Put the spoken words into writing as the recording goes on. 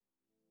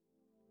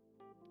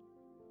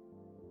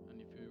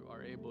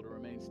able to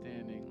remain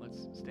standing,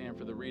 let's stand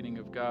for the reading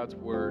of God's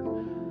word.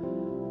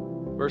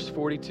 Verse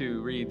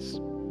 42 reads,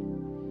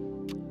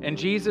 "And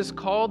Jesus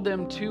called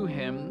them to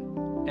him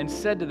and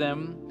said to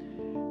them,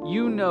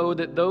 'You know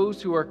that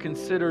those who are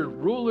considered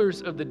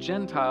rulers of the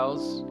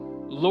Gentiles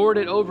lord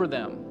it over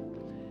them,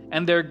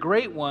 and their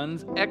great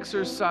ones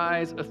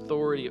exercise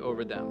authority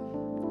over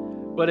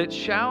them. But it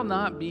shall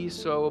not be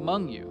so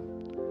among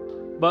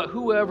you. But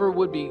whoever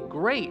would be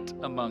great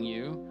among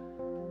you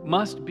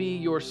must be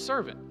your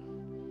servant,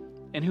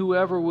 and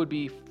whoever would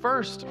be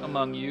first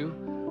among you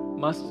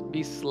must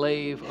be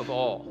slave of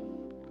all.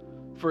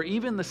 For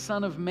even the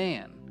Son of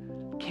Man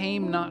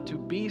came not to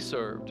be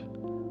served,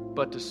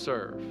 but to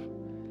serve,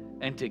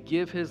 and to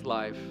give his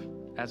life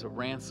as a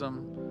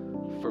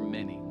ransom for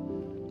many.'"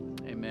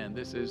 Amen.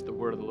 This is the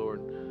word of the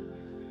Lord.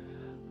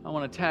 I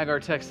want to tag our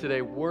text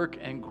today, work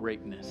and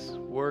greatness.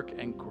 Work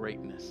and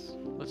greatness.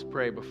 Let's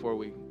pray before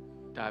we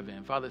dive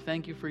in. Father,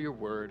 thank you for your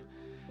word.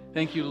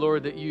 Thank you,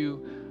 Lord, that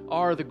you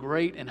are the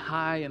great and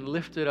high and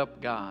lifted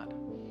up God.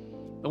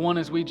 The one,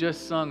 as we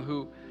just sung,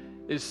 who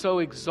is so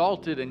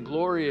exalted and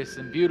glorious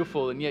and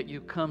beautiful, and yet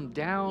you come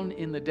down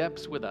in the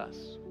depths with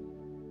us.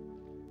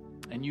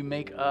 And you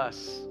make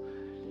us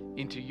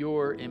into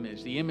your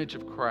image, the image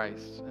of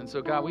Christ. And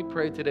so, God, we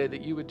pray today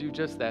that you would do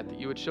just that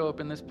you would show up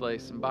in this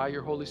place and by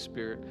your Holy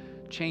Spirit,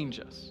 change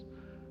us,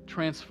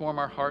 transform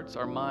our hearts,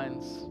 our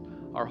minds,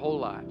 our whole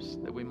lives,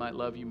 that we might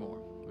love you more.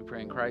 We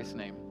pray in Christ's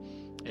name.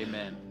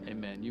 Amen.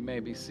 Amen. You may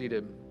be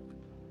seated.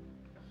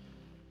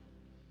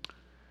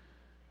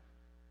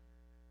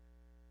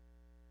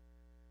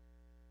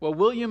 Well,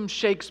 William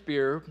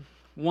Shakespeare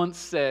once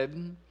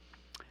said,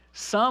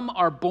 "Some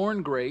are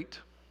born great,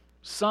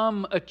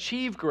 some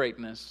achieve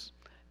greatness,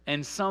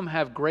 and some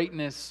have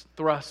greatness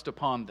thrust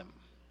upon them."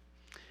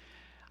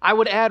 I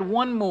would add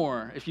one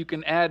more, if you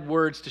can add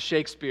words to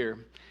Shakespeare.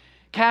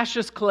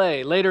 Cassius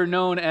Clay, later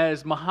known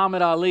as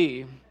Muhammad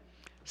Ali,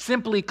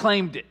 simply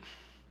claimed it.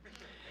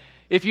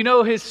 If you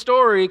know his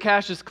story,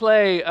 Cassius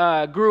Clay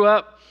grew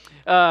up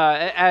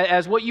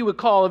as what you would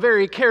call a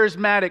very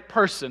charismatic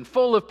person,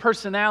 full of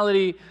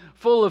personality,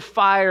 full of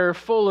fire,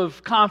 full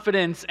of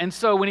confidence. And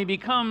so when he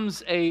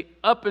becomes a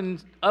up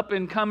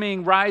and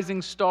coming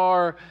rising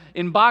star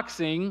in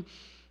boxing,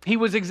 he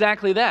was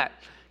exactly that.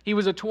 He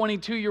was a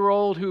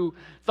 22-year-old who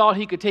thought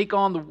he could take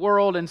on the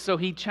world, and so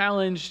he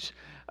challenged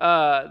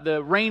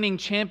the reigning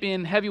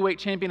champion, heavyweight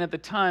champion at the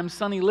time,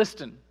 Sonny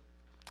Liston.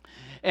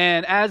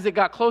 And as it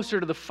got closer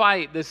to the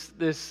fight,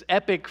 this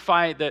epic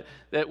fight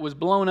that was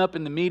blown up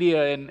in the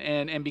media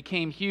and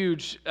became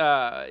huge,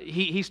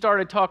 he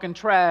started talking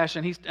trash,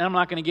 and I'm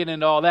not going to get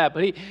into all that,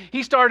 but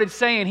he started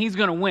saying he's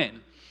going to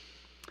win.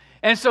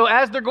 And so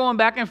as they're going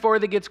back and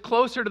forth, it gets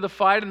closer to the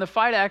fight, and the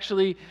fight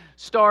actually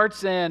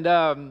starts,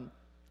 and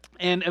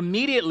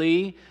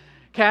immediately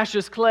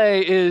Cassius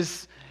Clay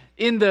is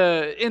in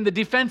the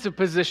defensive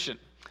position.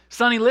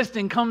 Sonny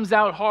Liston comes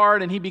out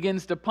hard and he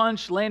begins to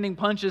punch, landing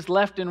punches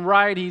left and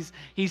right.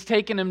 He's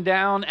taken him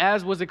down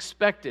as was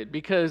expected,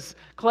 because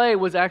Clay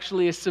was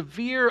actually a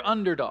severe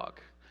underdog,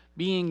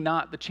 being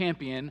not the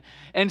champion.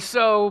 And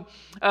so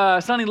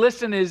Sonny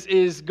Liston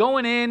is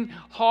going in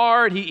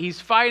hard. He's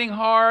fighting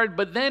hard,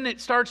 but then it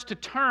starts to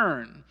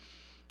turn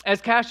as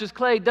Cassius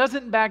Clay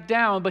doesn't back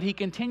down, but he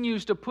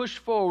continues to push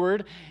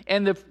forward,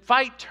 and the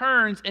fight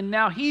turns, and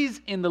now he's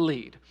in the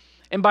lead.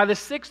 And by the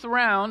 6th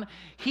round,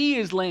 he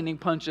is landing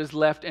punches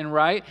left and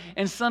right,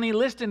 and Sonny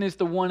Liston is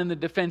the one in the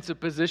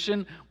defensive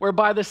position, where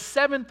by the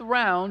 7th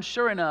round,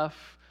 sure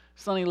enough,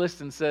 Sonny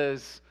Liston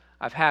says,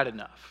 "I've had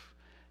enough."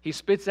 He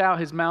spits out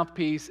his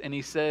mouthpiece and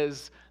he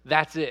says,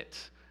 "That's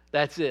it.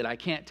 That's it. I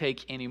can't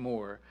take any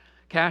more."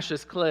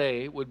 Cassius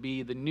Clay would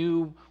be the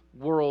new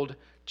world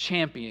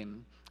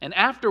champion. And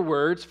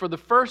afterwards, for the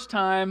first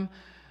time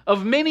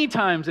of many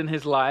times in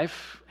his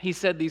life, he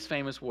said these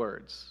famous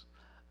words,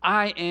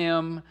 "I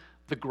am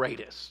the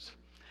greatest.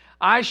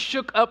 I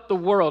shook up the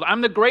world. I'm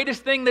the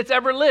greatest thing that's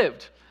ever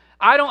lived.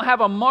 I don't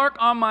have a mark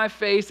on my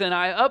face, and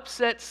I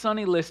upset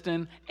Sonny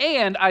Liston,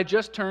 and I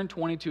just turned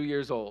 22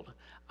 years old.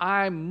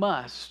 I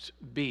must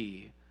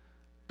be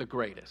the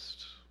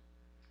greatest."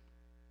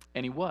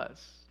 And he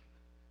was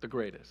the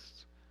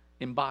greatest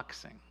in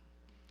boxing.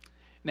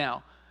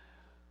 Now,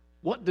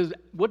 what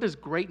does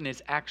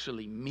greatness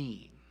actually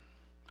mean?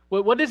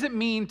 What does it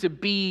mean to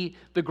be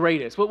the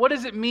greatest? What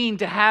does it mean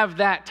to have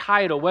that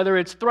title? Whether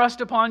it's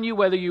thrust upon you,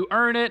 whether you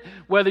earn it,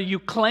 whether you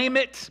claim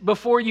it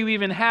before you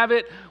even have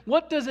it,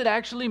 what does it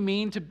actually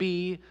mean to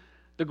be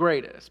the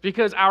greatest?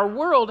 Because our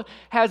world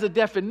has a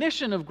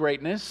definition of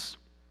greatness,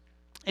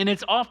 and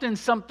it's often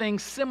something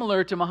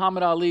similar to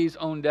Muhammad Ali's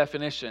own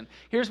definition.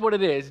 Here's what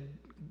it is.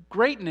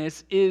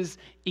 Greatness is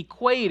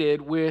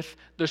equated with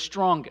the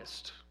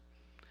strongest.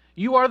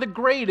 You are the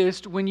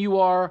greatest when you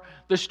are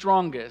the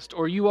strongest,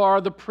 or you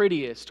are the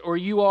prettiest, or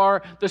you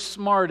are the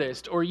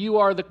smartest, or you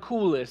are the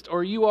coolest,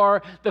 or you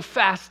are the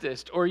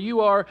fastest, or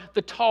you are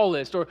the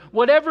tallest, or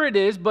whatever it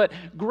is. But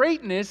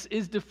greatness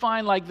is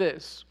defined like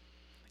this.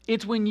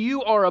 It's when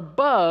you are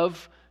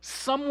above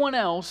someone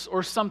else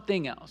or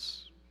something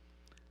else.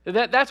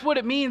 That's what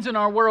it means in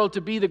our world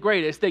to be the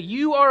greatest, that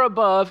you are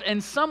above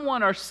and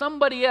someone or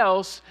somebody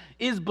else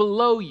is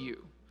below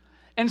you.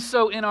 And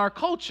so in our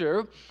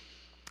culture,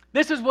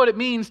 this is what it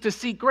means to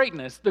seek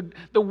greatness.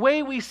 The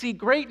way we seek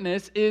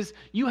greatness is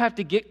you have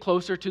to get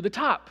closer to the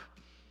top,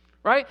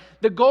 right?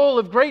 The goal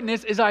of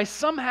greatness is I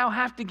somehow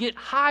have to get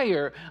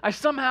higher. I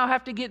somehow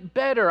have to get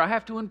better. I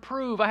have to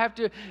improve. I have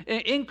to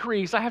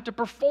increase. I have to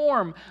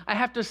perform. I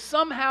have to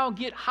somehow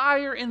get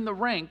higher in the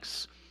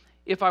ranks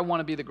if I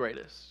want to be the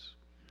greatest.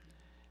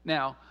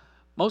 Now,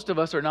 most of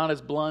us are not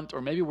as blunt,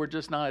 or maybe we're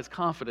just not as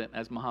confident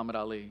as Muhammad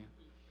Ali.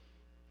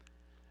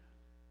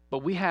 But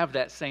we have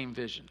that same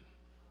vision.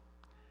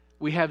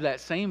 We have that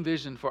same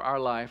vision for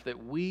our life,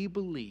 that we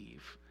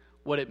believe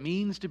what it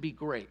means to be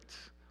great,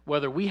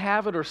 whether we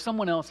have it or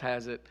someone else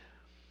has it,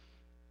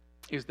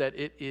 is that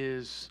it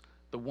is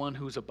the one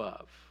who's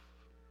above.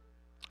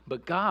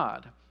 But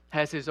God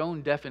has his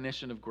own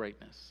definition of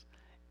greatness,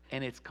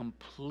 and it's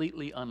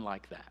completely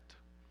unlike that.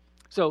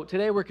 So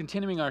today we're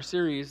continuing our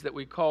series that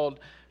we called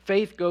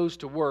Faith Goes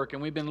to Work,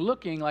 and we've been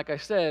looking, like I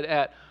said,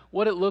 at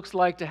what it looks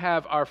like to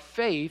have our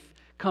faith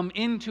come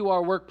into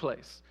our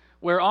workplace,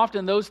 where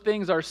often those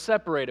things are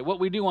separated.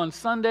 What we do on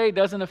Sunday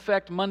doesn't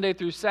affect Monday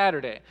through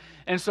Saturday.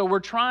 And so we're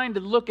trying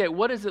to look at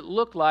what does it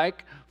look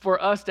like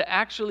for us to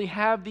actually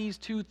have these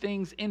two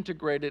things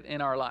integrated in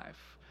our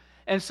life.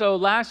 And so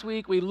last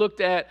week we looked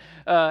at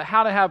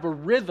how to have a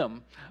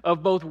rhythm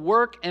of both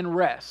work and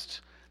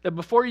rest. That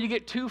before you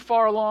get too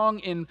far along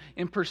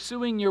in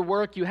pursuing your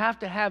work, you have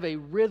to have a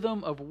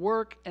rhythm of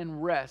work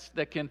and rest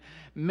that can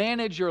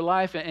manage your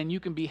life, and you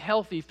can be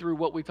healthy through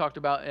what we talked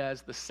about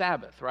as the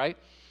Sabbath, right?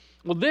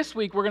 Well, this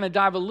week we're going to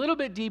dive a little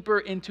bit deeper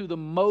into the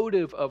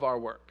motive of our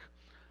work.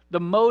 The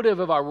motive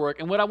of our work.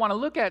 And what I want to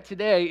look at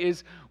today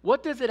is,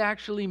 what does it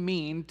actually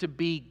mean to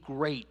be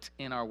great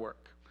in our work?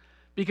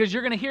 Because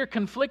you're going to hear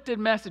conflicted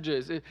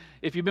messages.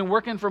 If you've been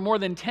working for more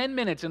than 10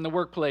 minutes in the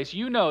workplace,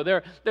 you know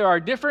there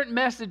are different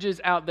messages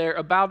out there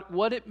about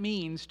what it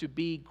means to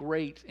be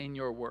great in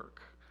your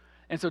work.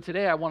 And so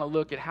today I want to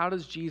look at, how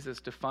does Jesus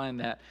define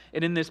that?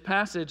 And in this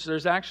passage,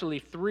 there's actually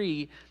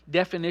 3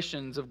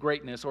 definitions of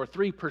greatness, or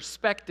 3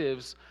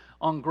 perspectives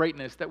on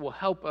greatness that will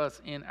help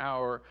us in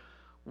our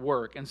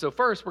work. And so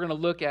first, we're going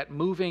to look at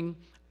moving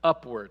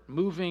upward.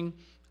 Moving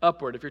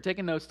upward. If you're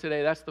taking notes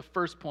today, that's the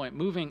first point,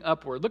 moving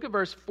upward. Look at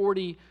verse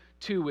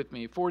 42 with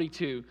me,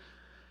 42.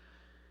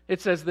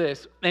 It says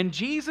this, "And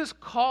Jesus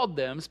called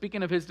them,"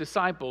 speaking of his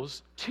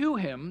disciples, "to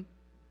him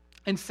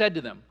and said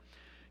to them,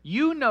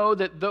 'You know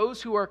that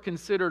those who are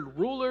considered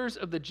rulers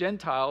of the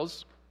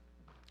Gentiles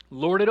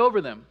lord it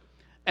over them,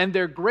 and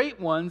their great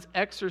ones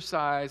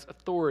exercise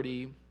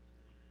authority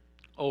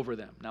over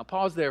them.'" Now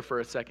pause there for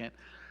a second.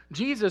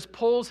 Jesus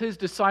pulls his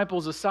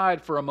disciples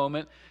aside for a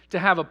moment to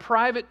have a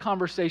private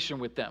conversation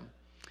with them.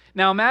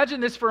 Now imagine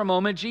this for a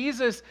moment.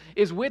 Jesus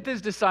is with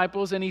his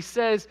disciples, and he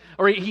says,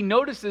 or he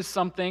notices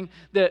something,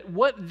 that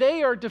what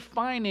they are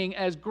defining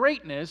as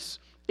greatness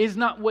is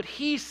not what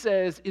he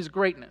says is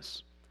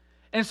greatness.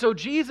 And so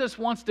Jesus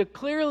wants to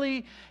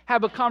clearly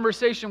have a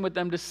conversation with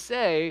them to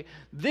say,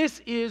 this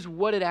is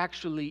what it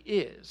actually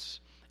is.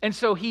 And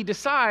so he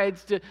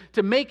decides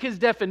to make his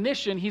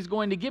definition. He's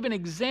going to give an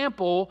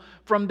example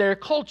from their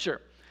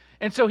culture.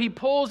 And so he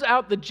pulls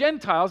out the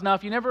Gentiles. Now,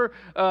 if you never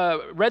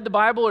read the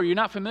Bible, or you're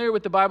not familiar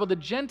with the Bible, the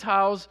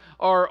Gentiles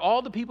are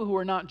all the people who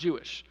are not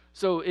Jewish.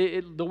 So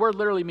the word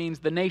literally means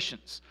the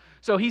nations.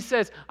 So he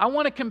says, I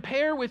want to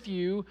compare with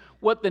you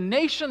what the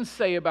nations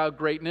say about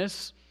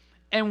greatness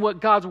and what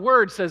God's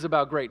word says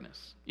about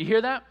greatness. You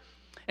hear that?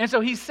 And so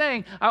he's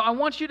saying, I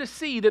want you to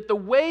see that the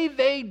way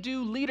they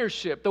do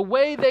leadership, the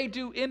way they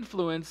do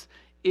influence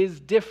is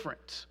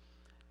different.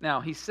 Now,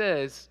 he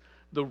says,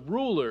 the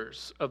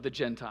rulers of the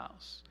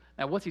Gentiles.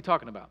 Now, what's he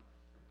talking about?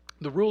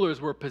 The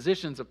rulers were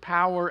positions of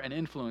power and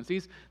influence.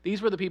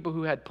 These were the people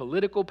who had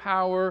political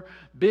power,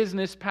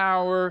 business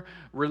power,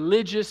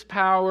 religious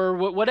power,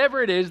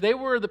 whatever it is. They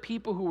were the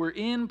people who were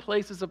in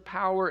places of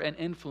power and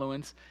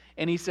influence.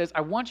 And he says,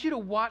 I want you to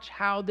watch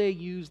how they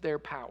use their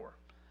power.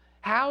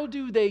 How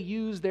do they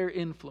use their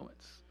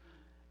influence?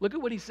 Look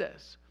at what he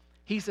says.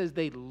 He says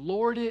they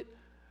lord it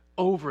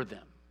over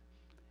them.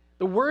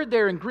 The word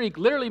there in Greek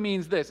literally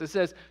means this. It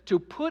says to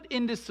put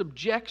into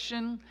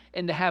subjection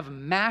and to have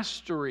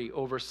mastery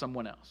over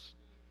someone else.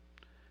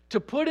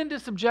 To put into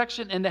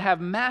subjection and to have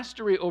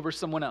mastery over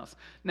someone else.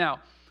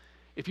 Now,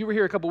 if you were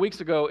here a couple weeks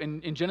ago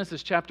in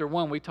Genesis chapter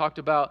 1, we talked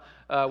about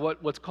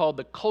what's called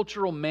the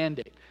cultural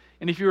mandate.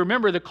 And if you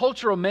remember, the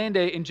cultural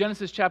mandate in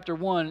Genesis chapter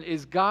 1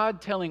 is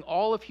God telling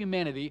all of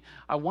humanity,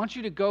 I want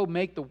you to go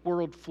make the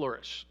world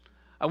flourish.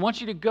 I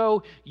want you to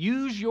go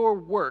use your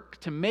work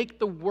to make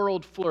the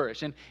world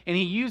flourish. And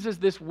he uses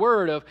this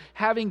word of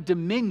having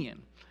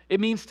dominion. It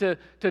means to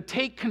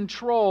take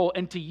control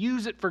and to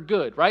use it for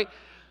good, right?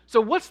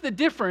 So what's the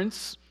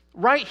difference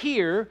right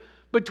here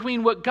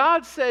between what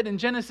God said in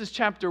Genesis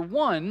chapter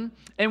 1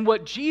 and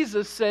what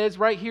Jesus says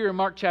right here in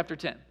Mark chapter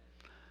 10?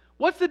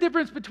 What's the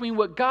difference between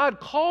what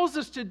God calls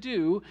us to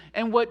do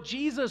and what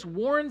Jesus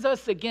warns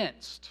us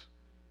against?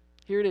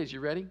 Here it is. You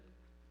ready?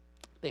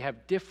 They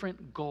have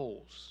different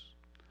goals.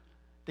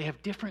 They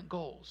have different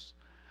goals.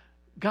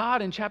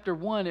 God in chapter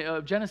 1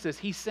 of Genesis,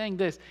 he's saying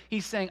this.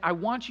 He's saying, I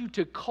want you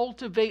to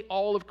cultivate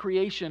all of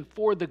creation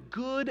for the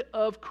good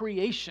of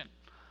creation,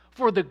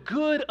 for the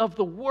good of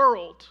the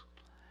world.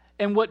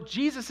 And what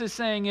Jesus is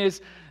saying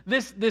is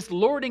this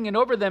lording it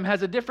over them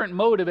has a different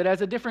motive. It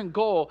has a different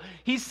goal.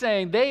 He's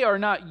saying they are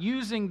not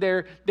using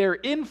their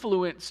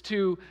influence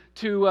to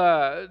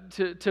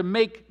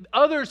make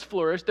others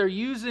flourish. They're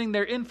using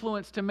their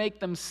influence to make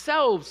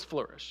themselves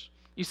flourish.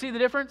 You see the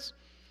difference?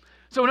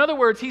 So in other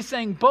words, he's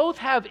saying both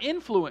have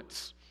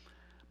influence,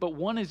 but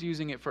one is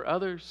using it for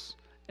others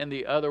and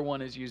the other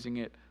one is using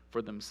it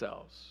for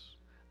themselves.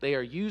 They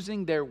are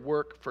using their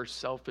work for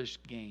selfish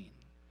gain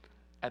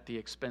at the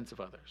expense of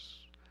others.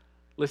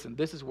 Listen,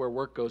 this is where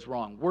work goes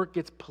wrong. Work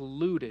gets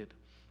polluted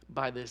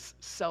by this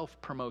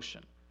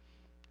self-promotion.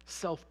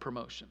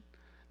 Self-promotion.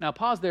 Now,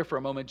 pause there for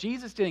a moment.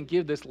 Jesus didn't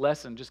give this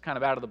lesson just kind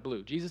of out of the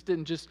blue. Jesus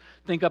didn't just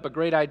think up a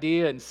great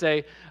idea and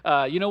say,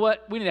 you know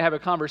what, we need to have a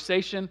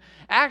conversation.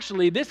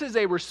 Actually, this is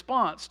a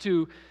response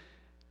to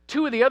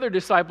two of the other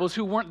disciples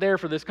who weren't there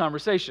for this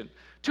conversation.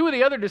 Two of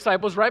the other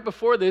disciples right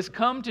before this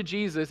come to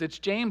Jesus. It's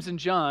James and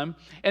John,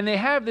 and they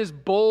have this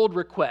bold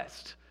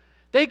request.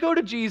 They go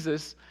to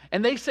Jesus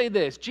and they say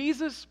this,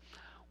 Jesus,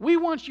 we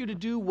want you to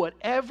do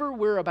whatever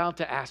we're about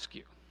to ask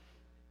you.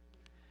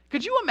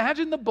 Could you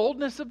imagine the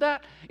boldness of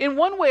that? In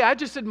one way, I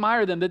just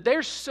admire them, that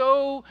they're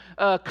so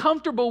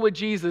comfortable with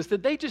Jesus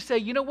that they just say,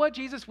 you know what,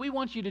 Jesus, we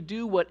want you to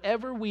do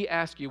whatever we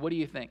ask you. What do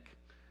you think?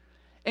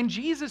 And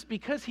Jesus,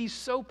 because he's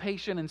so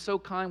patient and so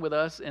kind with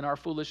us in our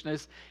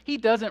foolishness, he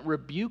doesn't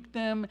rebuke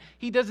them.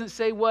 He doesn't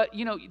say,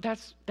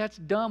 that's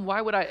dumb.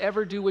 Why would I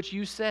ever do what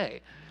you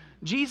say?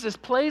 Jesus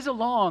plays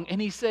along and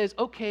he says,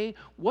 okay,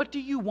 what do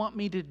you want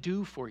me to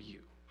do for you?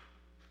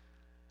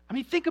 I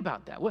mean, think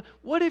about that.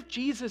 What if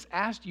Jesus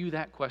asked you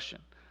that question?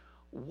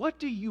 What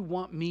do you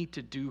want me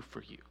to do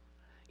for you?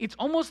 It's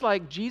almost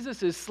like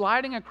Jesus is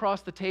sliding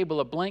across the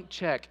table a blank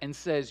check and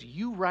says,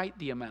 you write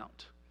the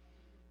amount.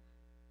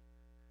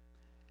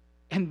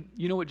 And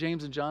you know what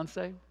James and John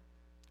say?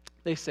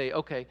 They say,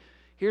 okay,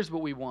 here's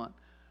what we want.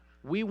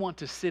 We want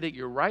to sit at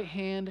your right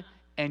hand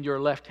and your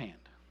left hand.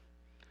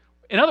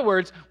 In other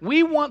words,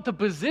 we want the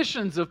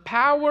positions of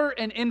power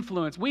and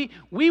influence. We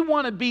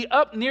want to be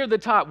up near the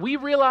top. We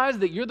realize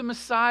that you're the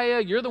Messiah,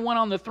 you're the one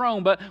on the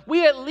throne, but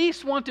we at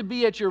least want to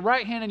be at your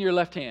right hand and your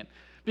left hand.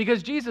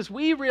 Because Jesus,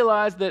 we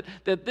realize that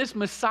this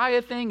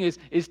Messiah thing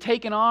is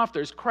taking off.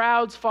 There's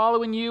crowds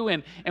following you,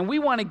 and we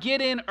want to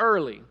get in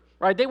early,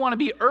 right? They want to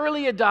be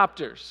early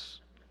adopters.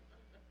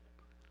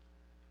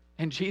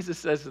 And Jesus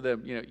says to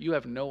them, you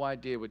have no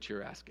idea what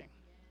you're asking.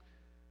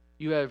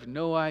 You have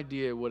no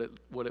idea what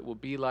it will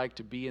be like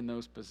to be in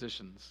those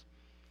positions.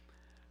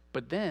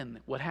 But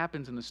then what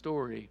happens in the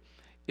story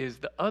is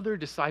the other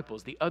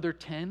disciples, the other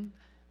 10,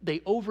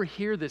 they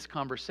overhear this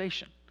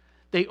conversation.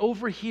 They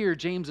overhear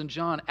James and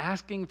John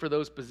asking for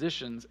those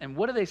positions. And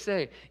what do they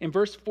say? In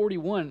verse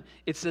 41,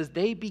 it says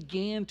they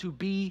began to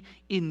be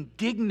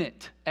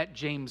indignant at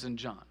James and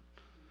John.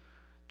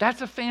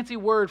 That's a fancy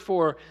word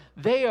for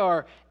they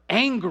are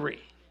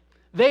angry.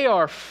 They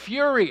are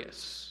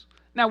furious.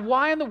 Now,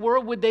 why in the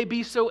world would they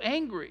be so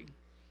angry?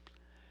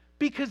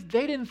 Because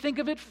they didn't think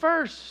of it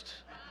first.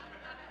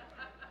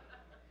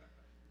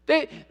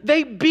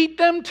 They beat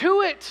them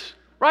to it,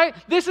 right?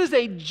 This is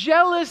a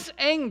jealous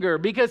anger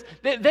because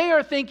they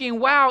are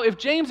thinking, wow, if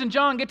James and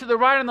John get to the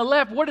right and the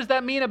left, what does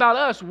that mean about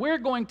us? We're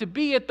going to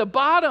be at the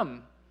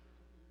bottom.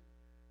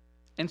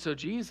 And so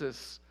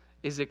Jesus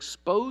is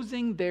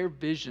exposing their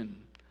vision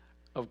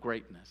of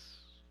greatness.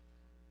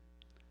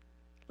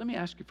 Let me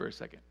ask you for a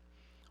second.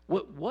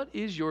 What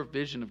is your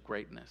vision of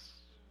greatness?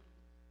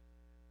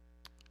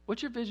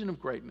 What's your vision of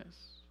greatness?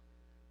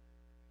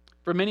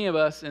 For many of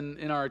us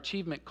in our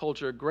achievement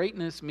culture,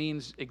 greatness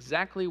means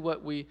exactly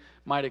what we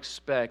might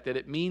expect, that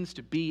it means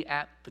to be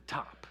at the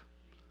top.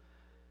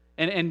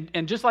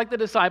 And just like the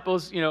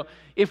disciples,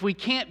 if we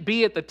can't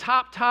be at the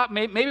top,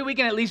 maybe we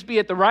can at least be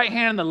at the right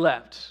hand and the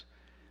left.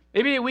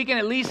 Maybe we can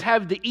at least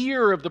have the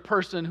ear of the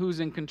person who's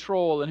in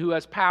control and who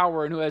has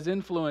power and who has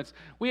influence.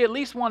 We at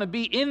least want to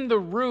be in the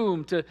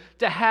room to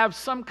have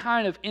some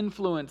kind of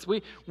influence.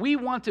 We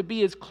want to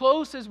be as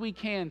close as we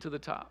can to the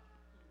top.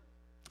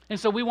 And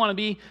so we want to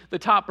be the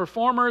top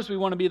performers. We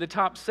want to be the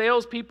top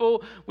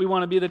salespeople. We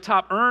want to be the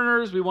top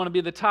earners. We want to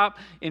be the top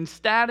in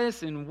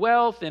status, in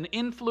wealth, in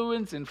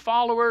influence, in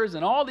followers,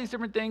 and all these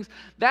different things.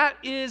 That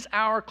is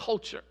our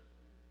culture.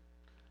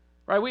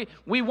 Right?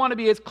 We want to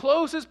be as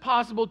close as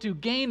possible to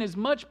gain as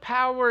much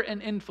power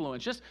and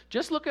influence.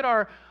 Just look at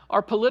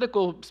our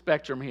political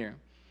spectrum here.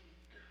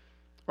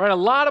 Right? A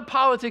lot of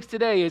politics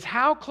today is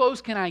how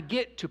close can I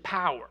get to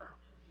power?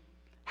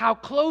 How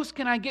close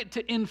can I get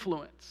to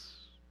influence?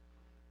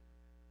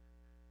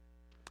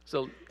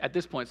 So at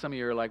this point, some of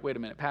you are like, wait a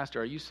minute,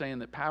 Pastor, are you saying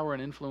that power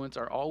and influence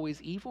are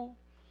always evil?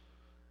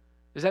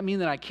 Does that mean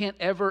that I can't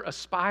ever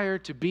aspire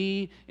to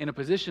be in a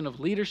position of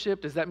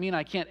leadership? Does that mean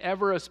I can't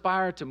ever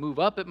aspire to move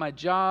up at my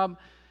job?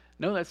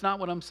 No, that's not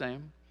what I'm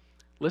saying.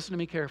 Listen to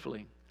me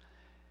carefully.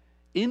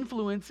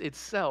 Influence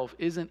itself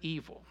isn't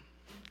evil.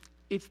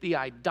 It's the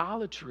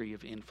idolatry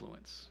of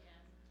influence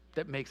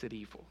that makes it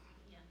evil.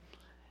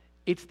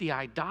 It's the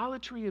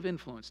idolatry of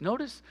influence.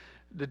 Notice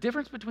the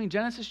difference between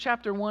Genesis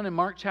chapter 1 and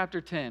Mark chapter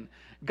 10.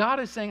 God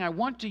is saying, I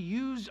want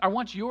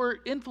your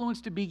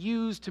influence to be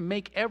used to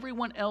make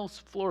everyone else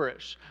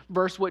flourish.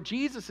 Versus what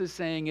Jesus is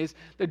saying is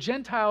the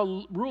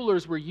Gentile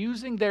rulers were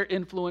using their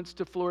influence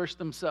to flourish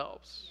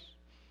themselves.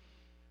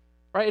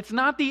 Right? It's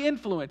not the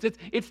influence.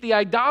 It's the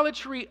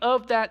idolatry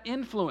of that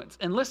influence.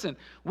 And listen,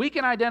 we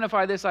can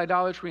identify this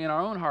idolatry in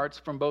our own hearts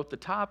from both the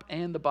top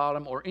and the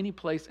bottom or any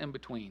place in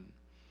between.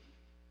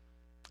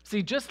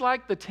 See, just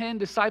like the 10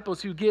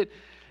 disciples who get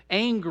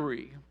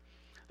angry,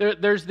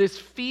 there's this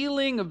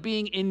feeling of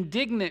being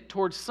indignant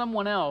towards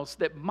someone else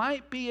that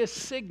might be a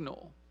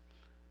signal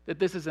that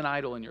this is an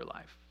idol in your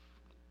life.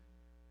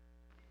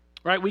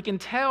 Right? We can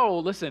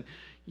tell, listen,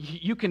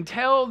 you can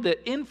tell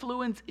that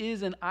influence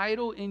is an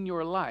idol in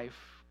your life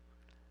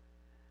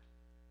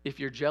if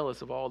you're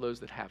jealous of all those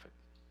that have it.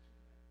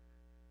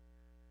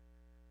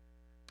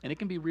 And it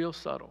can be real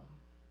subtle.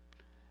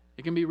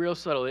 It can be real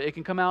subtle. It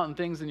can come out in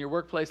things in your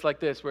workplace like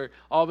this, where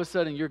all of a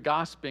sudden you're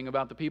gossiping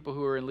about the people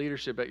who are in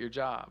leadership at your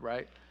job,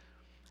 right?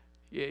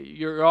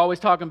 You're always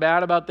talking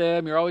bad about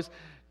them. You're always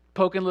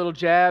poking little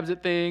jabs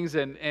at things,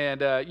 and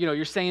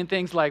you're saying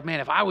things like, man,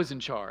 if I was in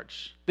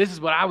charge, this is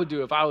what I would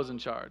do if I was in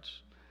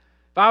charge.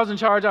 If I was in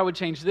charge, I would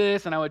change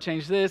this, and I would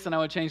change this, and I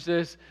would change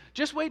this.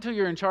 Just wait till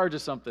you're in charge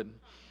of something.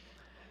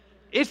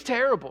 It's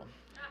terrible.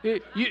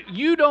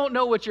 You don't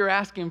know what you're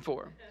asking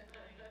for.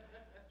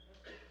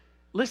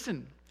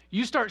 Listen,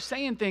 you start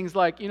saying things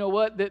like, you know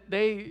what, that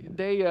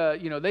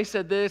they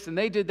said this and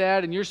they did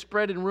that, and you're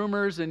spreading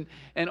rumors, and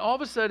all of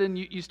a sudden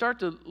you start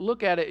to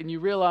look at it and you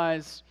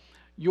realize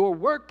your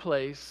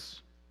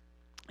workplace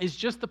is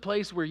just the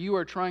place where you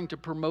are trying to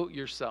promote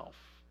yourself.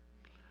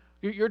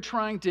 You're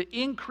trying to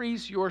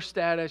increase your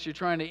status. You're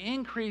trying to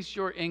increase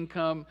your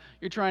income.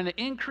 You're trying to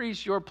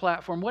increase your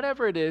platform,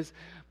 whatever it is.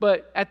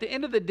 But at the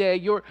end of the day,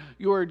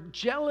 you're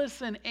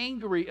jealous and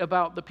angry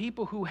about the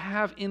people who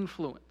have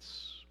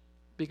influence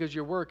because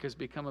your work has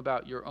become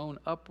about your own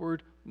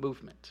upward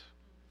movement.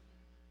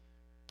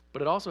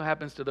 But it also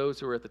happens to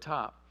those who are at the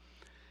top.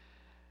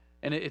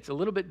 And it's a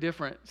little bit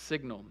different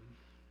signal.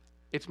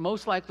 It's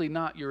most likely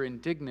not you're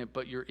indignant,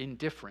 but you're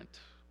indifferent.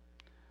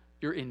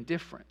 You're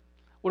indifferent.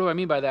 What do I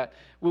mean by that?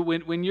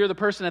 When you're the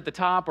person at the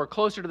top or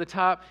closer to the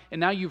top, and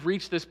now you've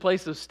reached this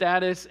place of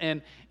status,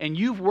 and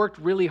you've worked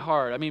really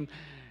hard. I mean,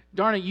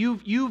 darn it,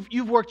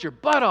 you've worked your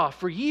butt off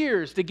for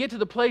years to get to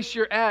the place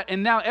you're at,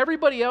 and now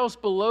everybody else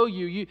below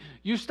you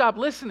stop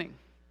listening.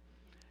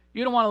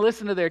 You don't want to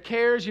listen to their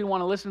cares. You don't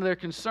want to listen to their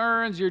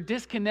concerns. You're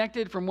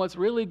disconnected from what's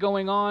really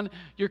going on.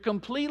 You're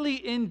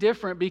completely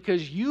indifferent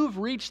because you've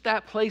reached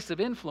that place of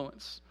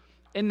influence,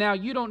 and now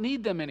you don't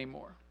need them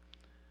anymore.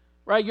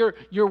 Right?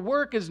 Your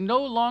work is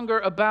no longer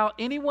about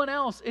anyone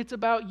else. It's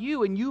about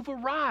you, and you've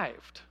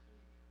arrived.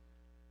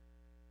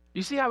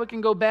 You see how it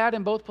can go bad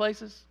in both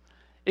places?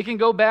 It can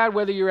go bad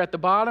whether you're at the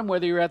bottom,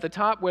 whether you're at the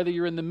top, whether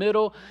you're in the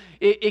middle.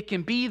 It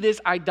can be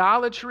this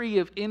idolatry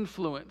of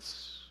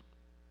influence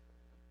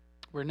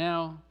where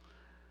now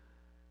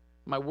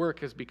my work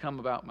has become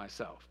about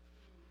myself.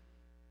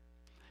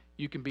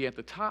 You can be at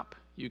the top,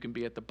 you can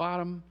be at the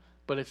bottom,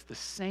 but it's the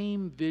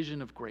same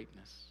vision of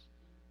greatness.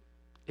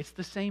 It's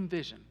the same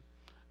vision.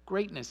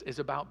 Greatness is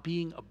about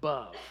being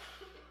above.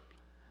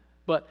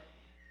 But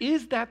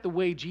is that the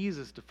way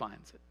Jesus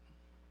defines it?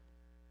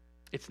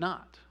 It's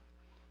not.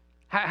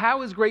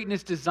 How is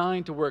greatness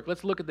designed to work?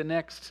 Let's look at the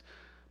next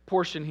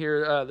portion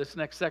here, this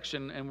next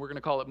section, and we're going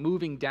to call it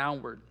moving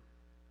downward.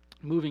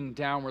 Moving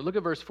downward. Look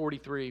at verse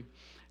 43.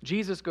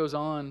 Jesus goes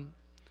on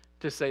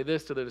to say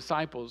this to the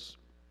disciples.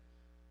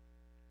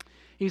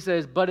 He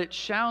says, "But it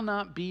shall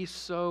not be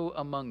so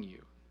among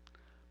you,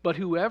 but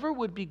whoever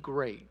would be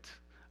great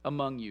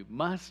among you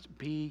must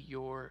be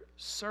your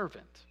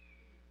servant.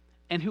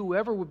 And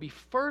whoever would be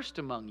first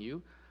among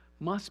you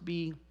must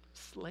be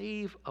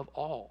slave of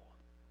all."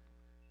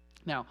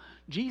 Now,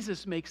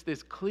 Jesus makes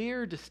this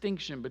clear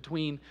distinction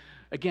between,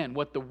 again,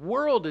 what the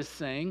world is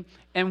saying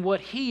and what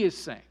he is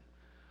saying.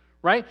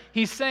 Right?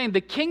 He's saying the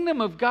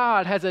kingdom of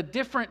God has a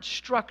different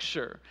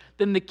structure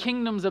than the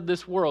kingdoms of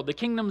this world. The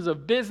kingdoms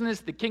of business,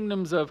 the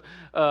kingdoms of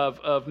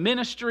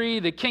ministry,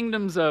 the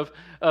kingdoms of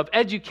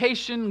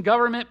education,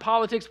 government,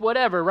 politics,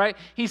 whatever, right?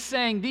 He's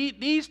saying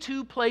these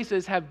two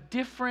places have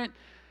different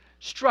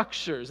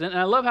structures. And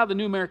I love how the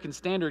New American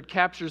Standard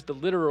captures the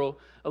literal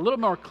a little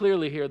more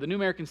clearly here. The New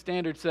American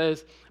Standard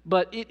says,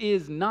 "But it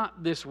is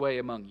not this way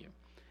among you."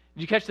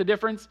 Did you catch the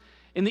difference?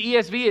 In the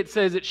ESV, it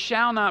says it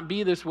shall not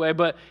be this way,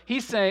 but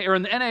he's saying, or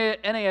in the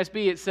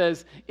NASB, it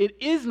says it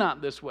is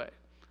not this way,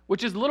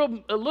 which is a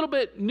little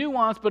bit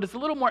nuanced, but it's a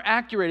little more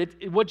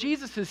accurate. What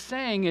Jesus is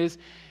saying is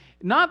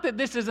not that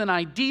this is an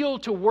ideal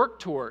to work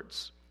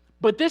towards,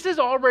 but this is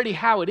already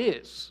how it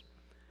is.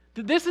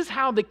 This is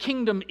how the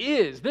kingdom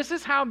is. This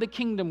is how the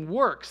kingdom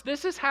works.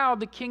 This is how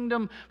the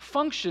kingdom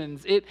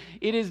functions. It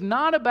is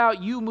not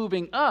about you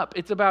moving up.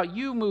 It's about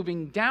you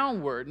moving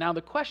downward. Now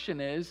the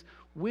question is,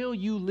 will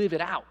you live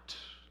it out?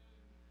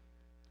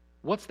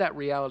 What's that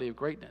reality of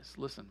greatness?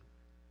 Listen,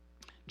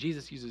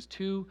 Jesus uses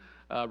two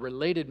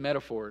related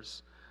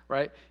metaphors,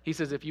 right? He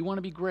says, if you want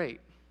to be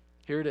great,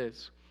 here it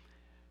is.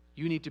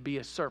 You need to be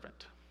a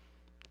servant.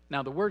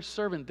 Now, the word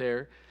servant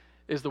there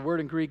is the word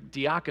in Greek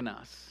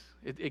diakonos.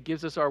 It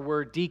gives us our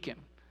word deacon,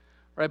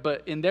 right?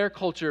 But in their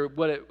culture,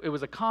 it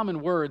was a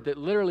common word that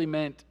literally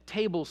meant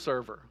table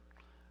server,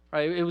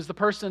 right? It was the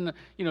person,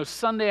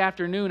 Sunday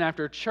afternoon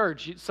after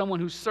church, someone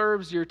who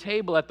serves your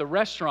table at the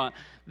restaurant.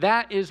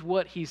 That is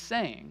what he's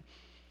saying.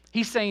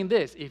 He's saying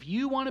this: if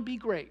you want to be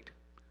great,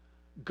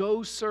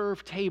 go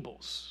serve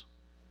tables.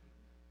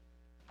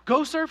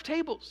 Go serve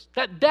tables.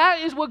 That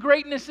is what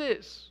greatness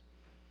is.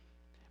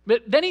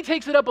 But then he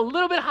takes it up a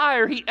little bit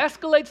higher. He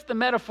escalates the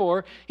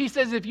metaphor. He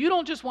says, if you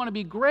don't just want to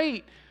be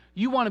great,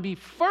 you want to be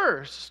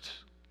first,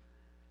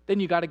 then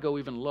you got to go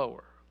even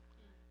lower.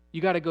 You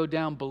got to go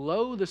down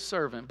below the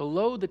servant,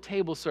 below the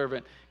table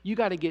servant. You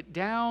got to get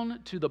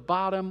down to the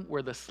bottom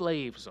where the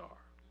slaves are.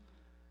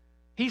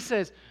 He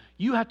says,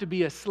 you have to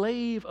be a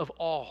slave of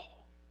all.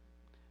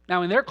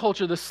 Now, in their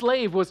culture, the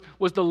slave was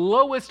the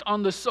lowest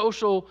on the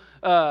social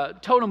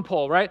totem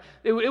pole, right?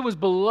 It was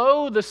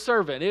below the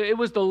servant. It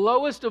was the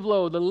lowest of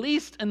low, the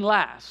least and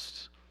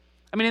last.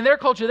 I mean, in their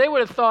culture, they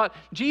would have thought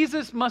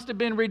Jesus must have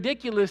been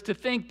ridiculous to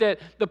think that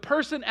the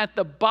person at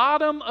the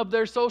bottom of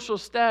their social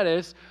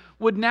status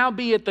would now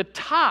be at the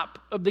top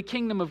of the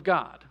kingdom of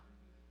God.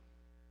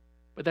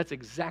 But that's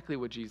exactly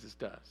what Jesus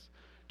does.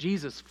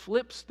 Jesus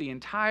flips the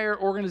entire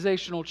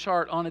organizational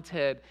chart on its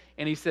head,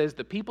 and he says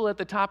the people at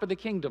the top of the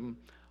kingdom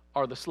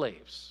are the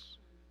slaves.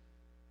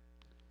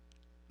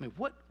 I mean,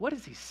 what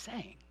is he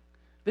saying?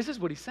 This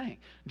is what he's saying.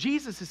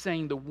 Jesus is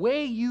saying the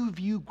way you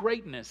view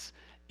greatness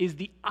is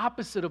the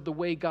opposite of the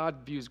way God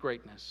views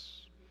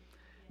greatness.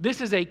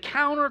 This is a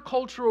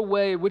countercultural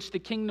way in which the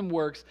kingdom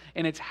works,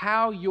 and it's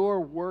how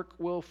your work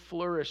will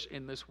flourish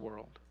in this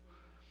world.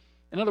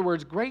 In other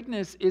words,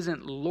 greatness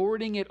isn't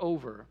lording it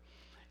over,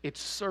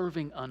 it's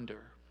serving under.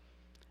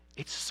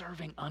 It's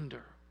serving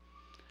under.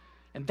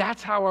 And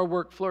that's how our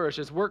work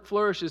flourishes. Work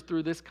flourishes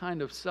through this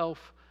kind of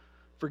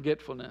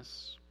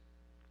self-forgetfulness.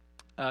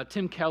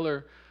 Tim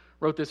Keller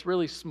wrote this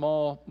really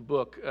small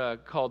book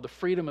called The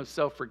Freedom of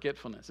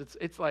Self-Forgetfulness.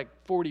 It's like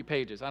 40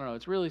 pages. I don't know.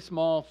 It's really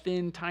small,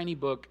 thin, tiny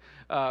book.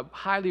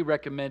 Highly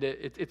recommend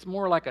it. It's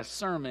more like a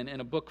sermon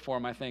in a book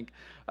form, I think.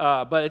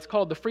 But it's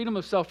called The Freedom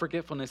of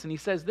Self-Forgetfulness. And he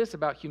says this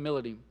about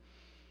humility.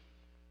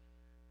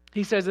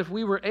 He says, if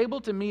we were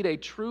able to meet a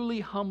truly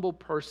humble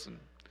person,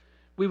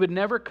 we would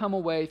never come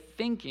away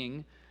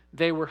thinking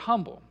they were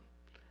humble.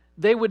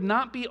 They would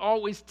not be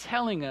always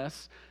telling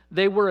us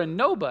they were a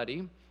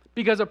nobody,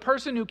 because a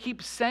person who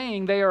keeps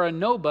saying they are a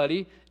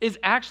nobody is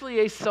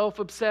actually a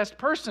self-obsessed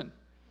person.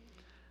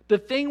 The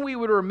thing we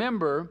would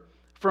remember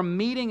from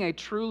meeting a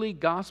truly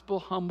gospel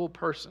humble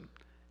person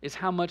is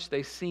how much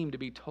they seem to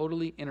be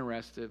totally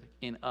interested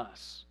in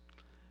us.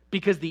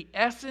 Because the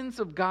essence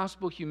of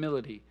gospel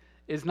humility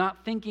is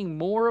not thinking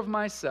more of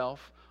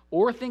myself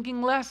or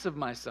thinking less of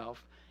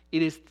myself.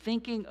 It is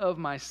thinking of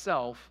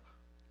myself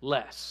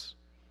less.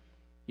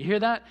 You hear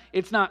that?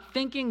 It's not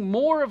thinking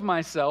more of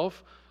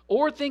myself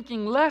or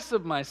thinking less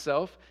of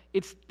myself.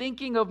 It's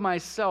thinking of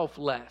myself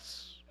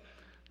less.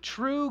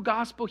 True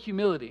gospel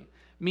humility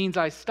means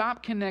I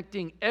stop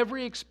connecting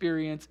every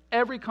experience,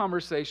 every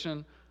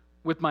conversation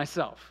with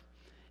myself.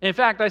 In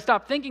fact, I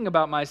stop thinking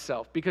about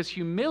myself, because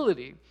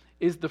humility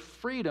is the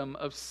freedom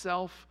of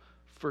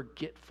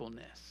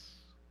self-forgetfulness.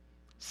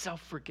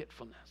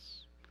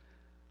 Self-forgetfulness.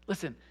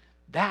 Listen,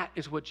 that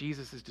is what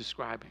Jesus is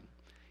describing.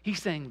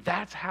 He's saying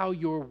that's how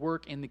your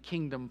work in the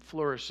kingdom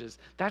flourishes.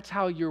 That's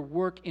how your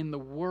work in the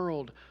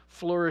world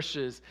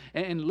flourishes.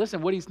 And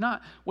listen, what he's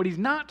not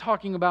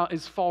talking about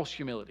is false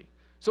humility.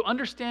 So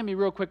understand me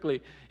real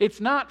quickly.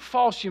 It's not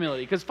false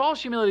humility, because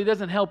false humility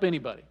doesn't help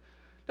anybody.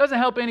 Doesn't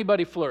help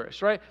anybody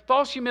flourish, right?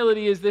 False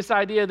humility is this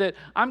idea that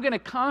I'm going to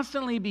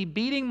constantly be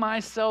beating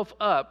myself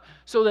up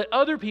so that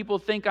other people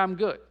think I'm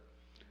good.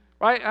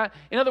 Right?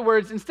 In other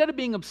words, instead of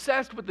being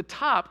obsessed with the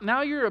top,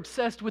 now you're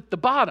obsessed with the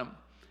bottom.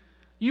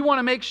 You want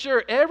to make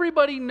sure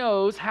everybody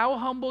knows how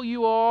humble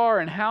you are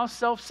and how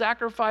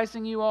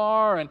self-sacrificing you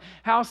are and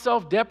how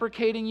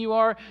self-deprecating you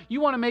are. You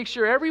want to make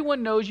sure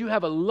everyone knows you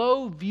have a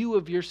low view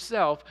of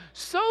yourself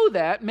so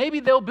that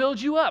maybe they'll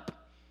build you up.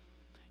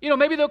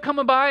 Maybe they'll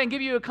come by and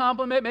give you a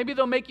compliment. Maybe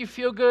they'll make you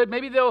feel good.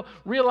 Maybe they'll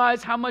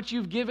realize how much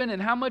you've given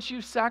and how much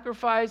you've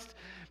sacrificed.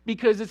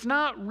 Because it's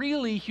not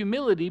really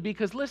humility,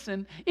 because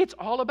listen, it's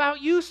all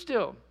about you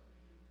still.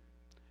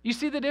 You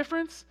see the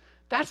difference?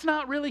 That's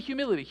not really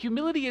humility.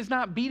 Humility is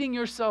not beating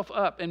yourself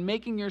up and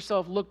making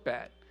yourself look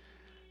bad.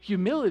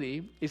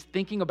 Humility is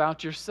thinking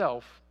about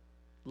yourself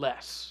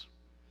less.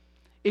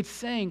 It's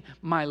saying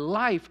my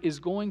life is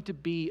going to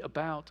be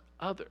about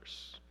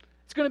others.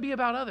 It's going to be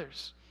about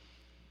others.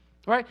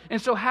 Right?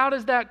 And so how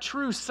does that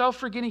true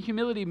self-forgetting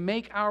humility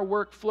make our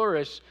work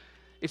flourish?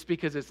 It's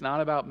because it's not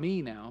about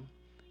me now.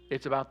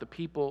 It's about the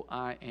people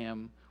I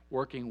am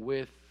working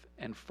with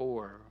and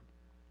for.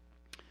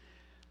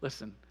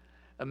 Listen,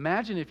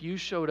 Imagine if you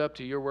showed up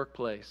to your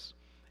workplace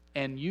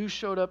and you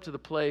showed up to the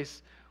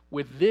place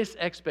with this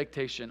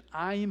expectation: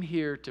 I am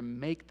here to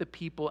make the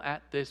people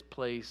at this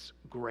place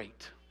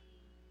great.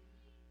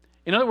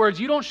 In other words,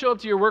 you don't show up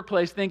to your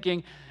workplace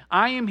thinking,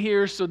 I am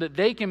here so that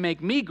they can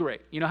make me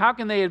great. How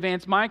can they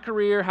advance my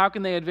career? How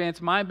can they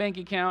advance my bank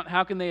account?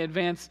 How can they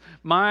advance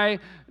my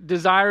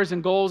desires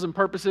and goals and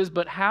purposes?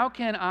 But how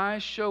can I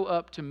show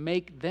up to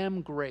make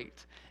them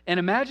great? And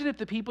imagine if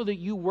the people that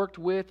you worked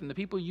with and the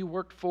people you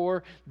worked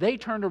for, they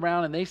turned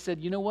around and they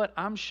said, you know what?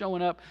 I'm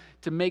showing up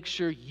to make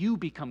sure you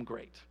become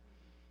great.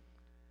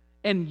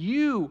 And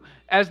you,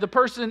 as the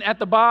person at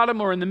the bottom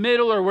or in the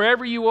middle or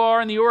wherever you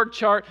are in the org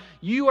chart,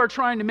 you are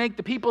trying to make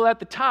the people at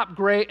the top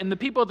great, and the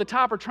people at the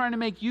top are trying to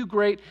make you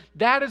great.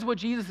 That is what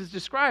Jesus is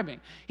describing.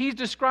 He's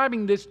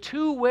describing this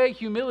two-way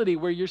humility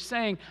where you're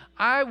saying,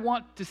 I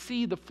want to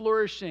see the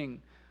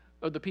flourishing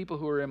of the people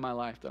who are in my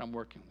life that I'm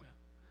working with.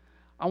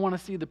 I want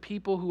to see the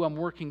people who I'm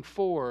working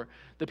for,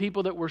 the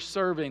people that we're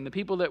serving, the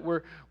people that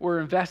we're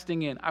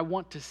investing in. I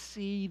want to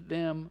see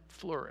them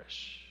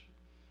flourish.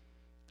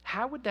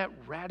 How would that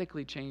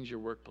radically change your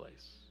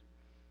workplace?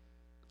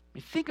 I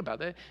mean, think about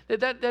that.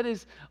 That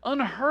is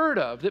unheard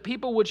of, that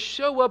people would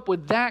show up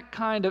with that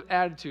kind of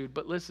attitude.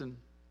 But listen,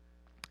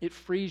 it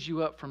frees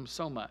you up from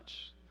so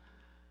much.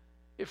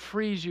 It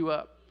frees you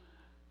up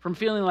from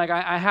feeling like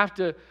I have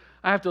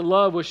to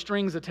love with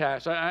strings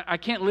attached. I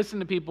can't listen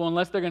to people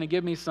unless they're going to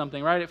give me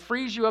something, right? It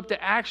frees you up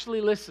to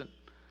actually listen.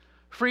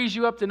 Frees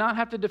you up to not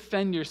have to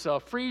defend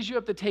yourself. Frees you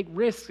up to take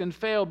risks and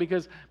fail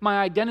because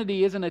my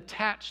identity isn't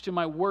attached to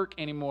my work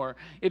anymore.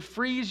 It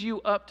frees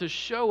you up to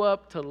show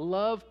up to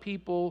love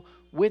people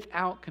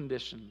without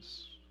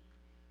conditions.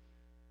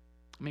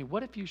 I mean,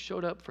 what if you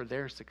showed up for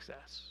their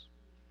success?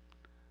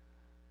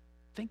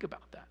 Think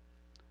about that.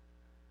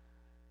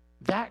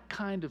 That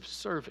kind of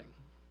serving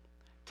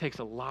takes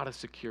a lot of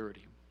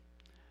security.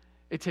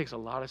 It takes a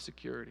lot of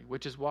security,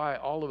 which is why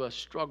all of us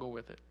struggle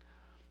with it.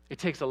 It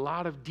takes a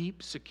lot of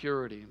deep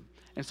security.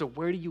 And so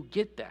where do you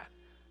get that?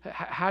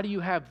 How do you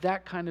have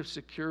that kind of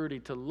security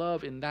to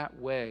love in that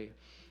way?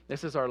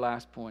 This is our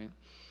last point.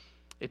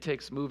 It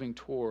takes moving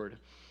toward.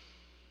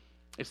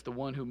 It's the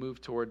one who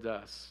moved towards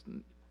us.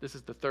 This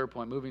is the third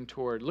point, moving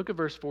toward. Look at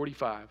verse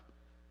 45.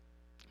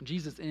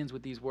 Jesus ends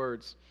with these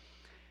words.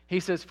 He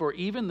says, for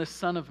even the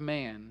Son of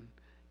Man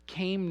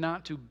came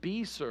not to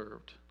be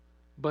served,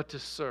 but to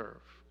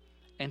serve,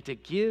 and to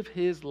give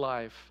his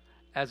life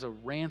as a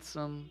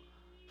ransom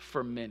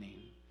for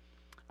many.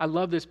 I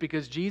love this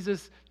because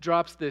Jesus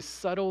drops this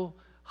subtle,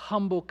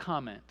 humble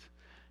comment.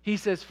 He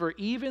says, for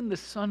even the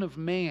Son of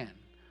Man,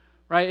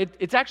 right?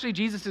 It's actually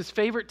Jesus'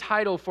 favorite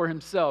title for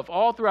himself.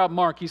 All throughout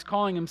Mark, he's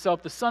calling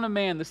himself the Son of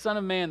Man, the Son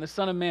of Man, the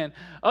Son of Man.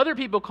 Other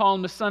people call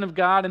him the Son of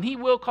God, and he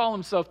will call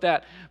himself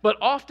that. But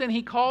often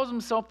he calls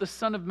himself the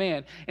Son of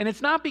Man. And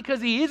it's not because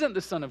he isn't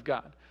the Son of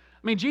God.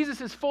 I mean, Jesus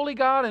is fully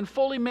God and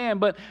fully man,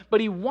 but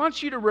he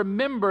wants you to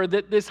remember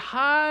that this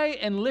high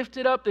and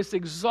lifted up, this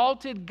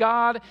exalted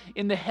God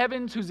in the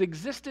heavens who's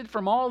existed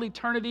from all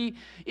eternity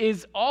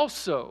is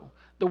also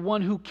the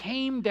one who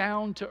came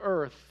down to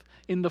earth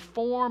in the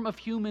form of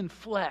human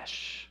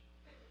flesh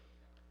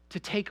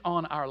to take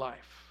on our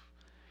life.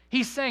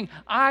 He's saying,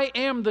 I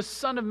am the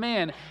Son of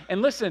Man.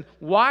 And listen,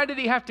 why did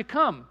he have to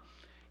come?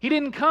 He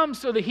didn't come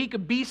so that he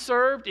could be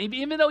served,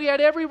 even though he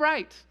had every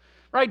right.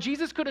 Right?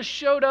 Jesus could have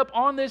showed up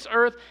on this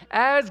earth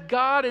as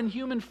God in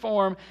human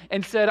form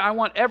and said, I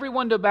want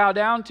everyone to bow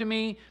down to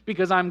me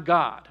because I'm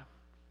God.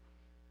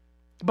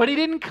 But he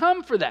didn't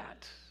come for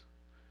that.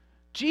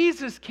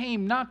 Jesus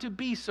came not to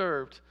be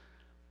served,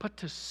 but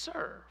to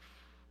serve.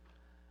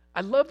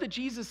 I love that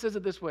Jesus says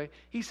it this way.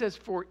 He says,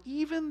 for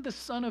even the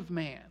Son of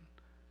Man,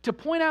 to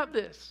point out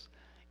this,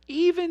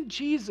 even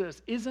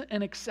Jesus isn't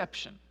an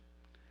exception.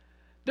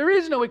 There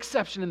is no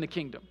exception in the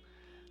kingdom.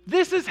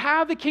 This is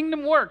how the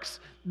kingdom works.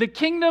 The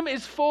kingdom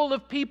is full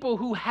of people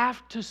who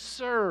have to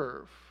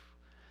serve.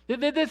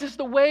 This is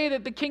the way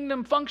that the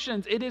kingdom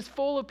functions. It is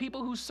full of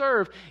people who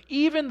serve.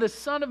 Even the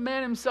Son of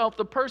Man himself,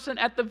 the person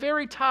at the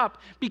very top,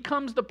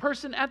 becomes the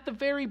person at the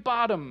very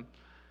bottom,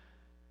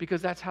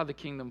 because that's how the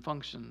kingdom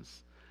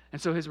functions.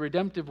 And so his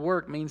redemptive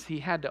work means he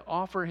had to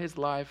offer his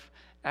life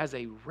as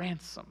a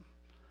ransom.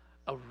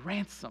 A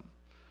ransom.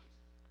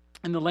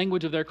 In the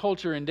language of their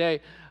culture and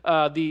day,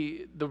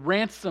 the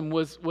ransom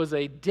was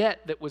a debt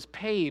that was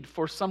paid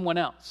for someone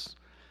else.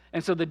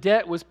 And so the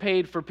debt was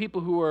paid for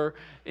people who were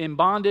in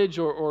bondage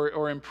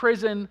or in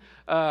prison.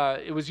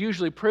 It was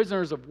usually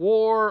prisoners of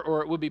war,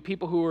 or it would be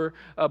people who were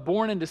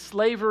born into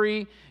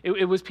slavery.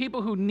 It was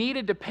people who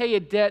needed to pay a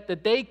debt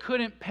that they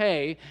couldn't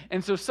pay.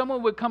 And so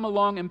someone would come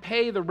along and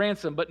pay the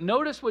ransom. But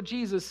notice what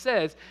Jesus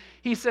says.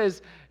 He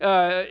says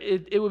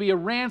it would be a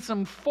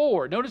ransom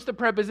for. Notice the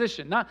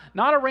preposition,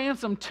 not a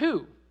ransom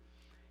to.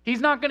 He's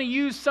not going to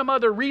use some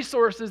other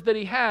resources that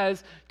he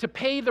has to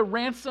pay the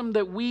ransom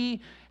that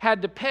we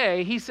had to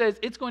pay. He says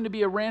it's going to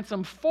be a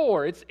ransom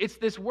for. It's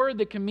this word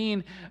that can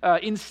mean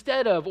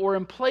instead of or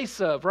in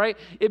place of, right?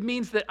 It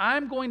means that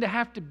I'm going to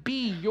have to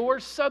be your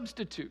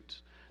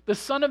substitute. The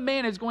Son of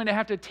Man is going to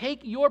have to take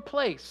your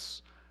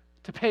place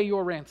to pay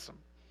your ransom.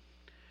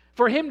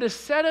 For him to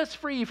set us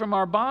free from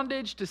our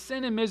bondage to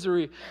sin and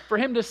misery, for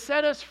him to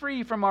set us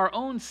free from our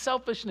own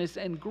selfishness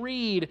and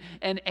greed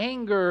and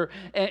anger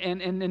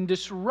and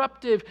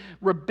disruptive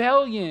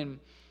rebellion,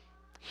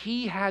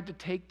 he had to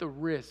take the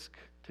risk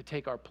to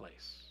take our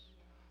place.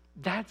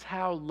 That's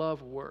how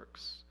love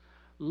works.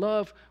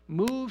 Love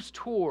moves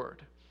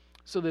toward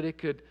so that it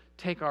could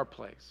take our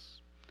place.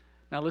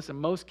 Now listen,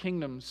 most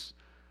kingdoms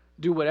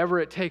do whatever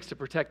it takes to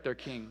protect their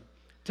king.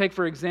 Take,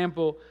 for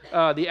example,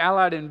 the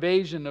Allied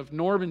invasion of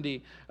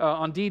Normandy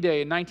on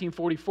D-Day in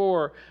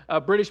 1944.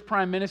 British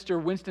Prime Minister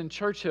Winston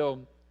Churchill,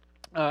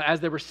 as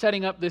they were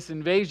setting up this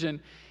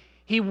invasion,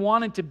 he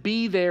wanted to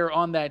be there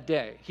on that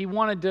day. He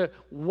wanted to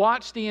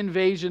watch the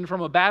invasion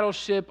from a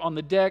battleship on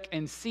the deck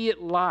and see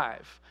it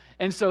live.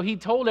 And so he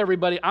told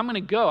everybody, I'm going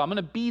to go. I'm going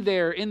to be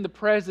there in the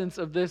presence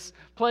of this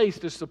place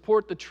to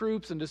support the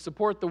troops and to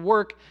support the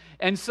work.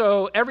 And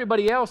so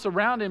everybody else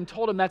around him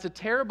told him, that's a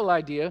terrible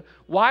idea.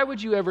 Why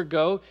would you ever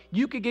go?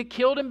 You could get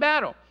killed in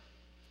battle.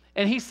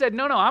 And he said,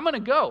 no, I'm going to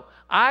go.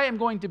 I am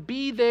going to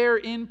be there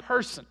in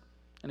person.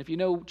 And if you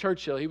know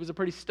Churchill, he was a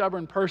pretty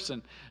stubborn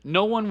person.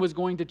 No one was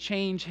going to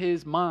change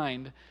his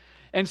mind.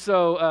 And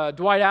so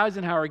Dwight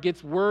Eisenhower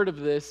gets word of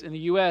this in the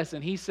U.S.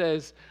 and he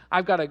says,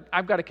 I've got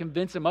to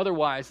convince him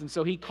otherwise. And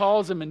so he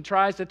calls him and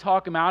tries to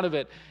talk him out of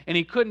it, and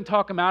he couldn't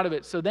talk him out of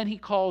it. So then he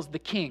calls the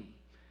king.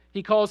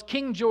 He calls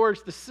King George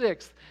VI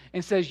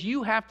and says,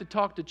 you have to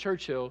talk to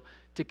Churchill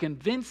to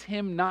convince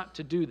him not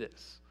to do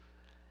this.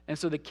 And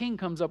so the king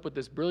comes up with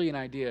this brilliant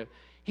idea.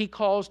 He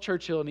calls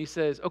Churchill and he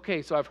says,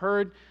 okay, so I've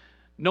heard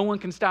no one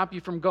can stop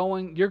you from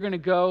going. You're going to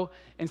go.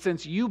 And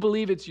since you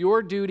believe it's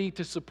your duty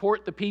to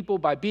support the people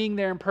by being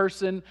there in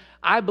person,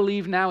 I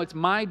believe now it's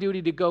my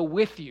duty to go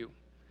with you.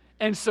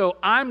 And so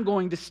I'm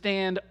going to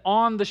stand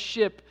on the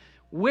ship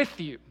with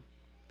you.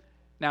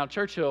 Now,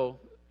 Churchill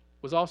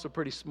was also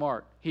pretty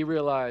smart. He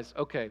realized,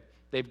 okay,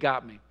 they've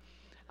got me.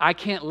 I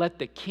can't let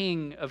the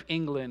King of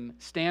England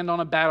stand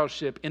on a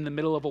battleship in the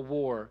middle of a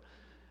war.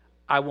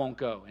 I won't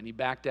go. And he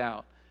backed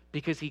out,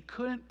 because he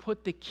couldn't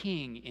put the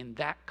king in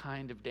that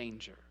kind of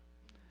danger.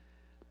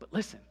 But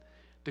listen,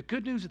 the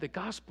good news of the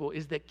gospel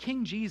is that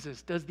King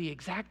Jesus does the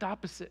exact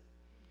opposite.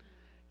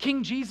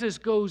 King Jesus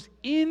goes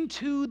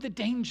into the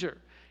danger.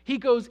 He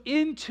goes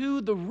into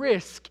the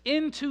risk,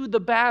 into the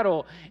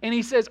battle, and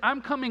he says,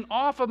 I'm coming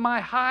off of my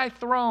high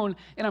throne,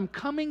 and I'm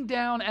coming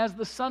down as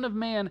the Son of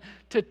Man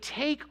to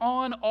take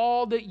on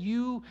all that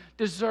you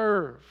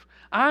deserve.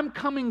 I'm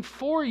coming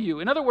for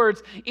you. In other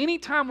words,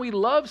 anytime we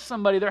love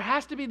somebody, there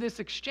has to be this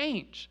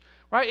exchange,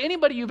 right?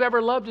 Anybody you've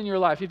ever loved in your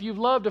life, if you've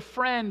loved a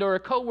friend or a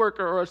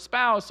coworker or a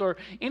spouse or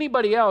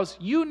anybody else,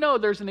 you know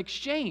there's an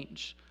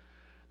exchange.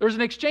 There's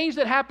an exchange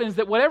that happens,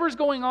 that whatever's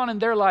going on in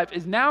their life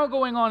is now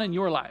going on in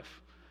your life.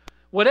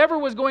 Whatever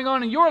was going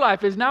on in your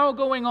life is now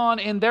going on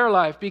in their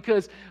life,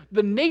 because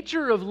the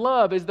nature of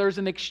love is there's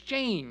an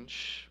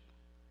exchange.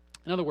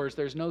 In other words,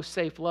 there's no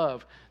safe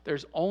love.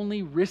 There's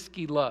only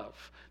risky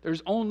love.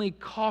 There's only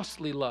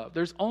costly love.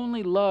 There's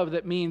only love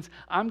that means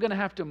I'm going to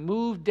have to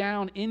move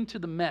down into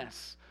the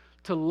mess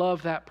to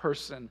love that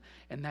person.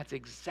 And that's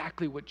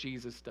exactly what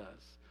Jesus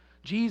does.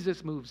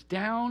 Jesus moves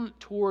down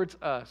towards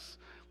us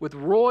with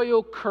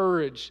royal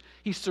courage.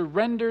 He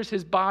surrenders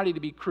his body to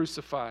be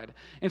crucified.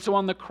 And so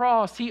on the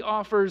cross, he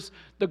offers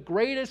the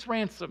greatest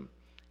ransom,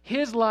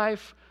 his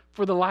life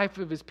for the life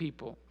of his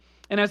people.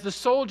 And as the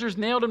soldiers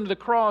nailed him to the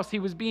cross, he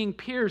was being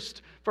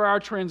pierced for our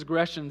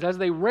transgressions. As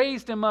they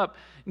raised him up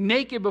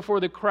naked before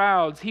the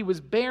crowds, he was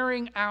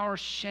bearing our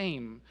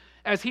shame.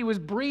 As he was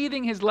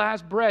breathing his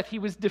last breath, he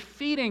was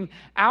defeating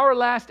our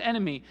last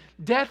enemy,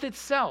 death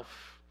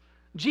itself.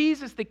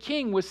 Jesus the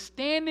King was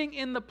standing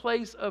in the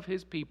place of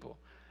his people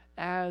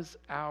as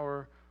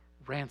our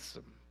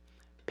ransom,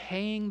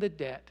 paying the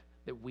debt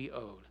that we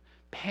owed,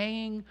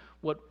 paying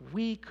what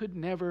we could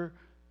never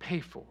pay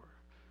for,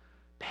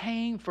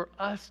 paying for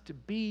us to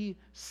be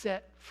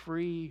set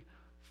free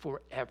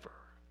forever.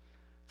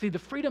 See, the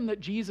freedom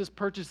that Jesus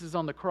purchases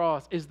on the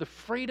cross is the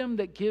freedom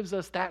that gives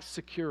us that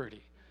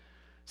security.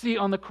 See,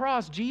 on the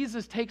cross,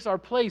 Jesus takes our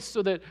place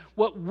so that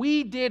what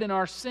we did in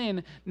our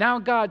sin, now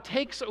God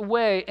takes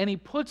away and he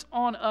puts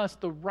on us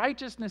the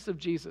righteousness of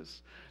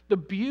Jesus, the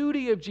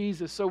beauty of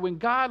Jesus. So when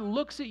God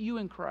looks at you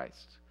in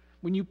Christ,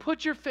 when you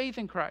put your faith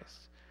in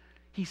Christ,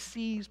 he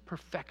sees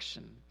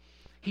perfection.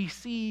 He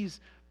sees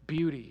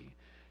beauty.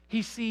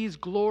 He sees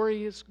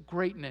glorious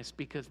greatness,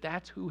 because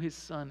that's who his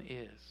Son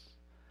is.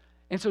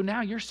 And so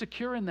now you're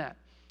secure in that.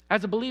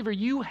 As a believer,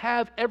 you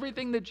have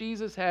everything that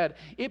Jesus had.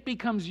 It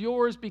becomes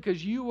yours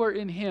because you are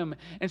in him.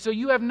 And so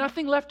you have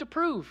nothing left to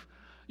prove.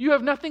 You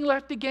have nothing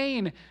left to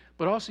gain,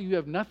 but also you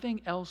have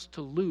nothing else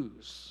to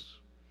lose.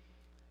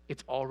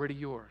 It's already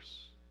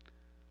yours.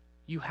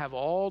 You have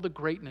all the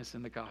greatness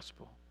in the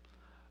gospel.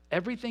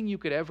 Everything you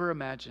could ever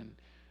imagine,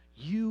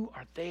 you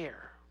are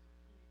there.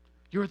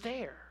 You're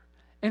there.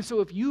 And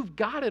so if you've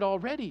got it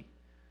already,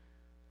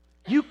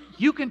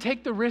 you can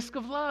take the risk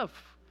of love.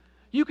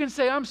 You can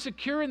say, I'm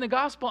secure in the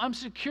gospel. I'm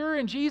secure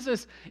in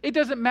Jesus. It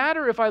doesn't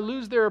matter if I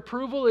lose their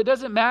approval. It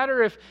doesn't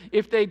matter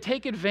if they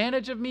take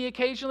advantage of me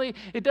occasionally.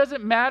 It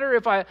doesn't matter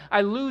if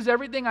I lose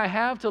everything I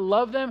have to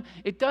love them.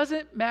 It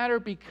doesn't matter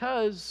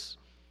because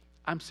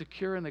I'm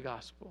secure in the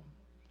gospel.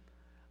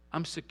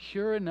 I'm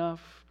secure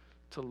enough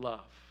to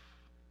love.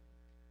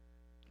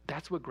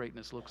 That's what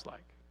greatness looks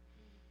like.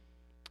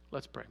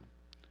 Let's pray.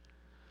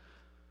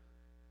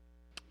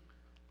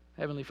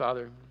 Heavenly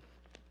Father,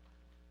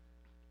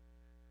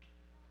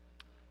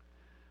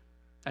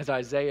 as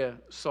Isaiah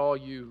saw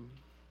you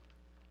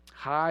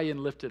high and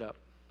lifted up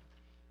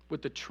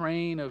with the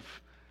train of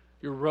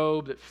your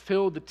robe that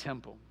filled the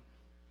temple,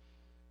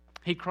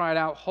 he cried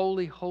out,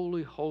 "Holy,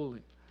 holy,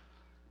 holy.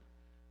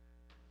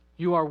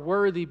 You are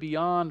worthy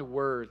beyond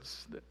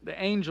words."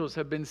 The angels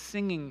have been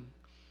singing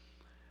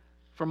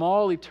from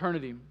all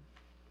eternity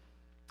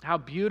how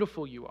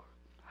beautiful you are,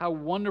 how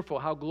wonderful,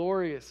 how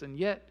glorious, and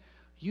yet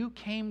you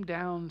came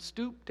down,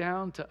 stooped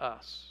down to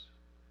us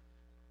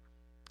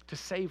to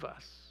save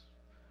us.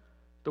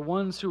 The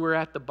ones who were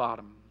at the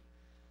bottom,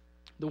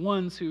 the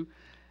ones who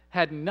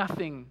had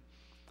nothing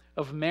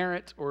of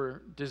merit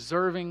or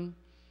deserving,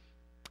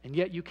 and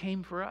yet you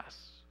came for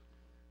us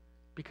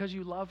because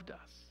you loved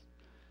us,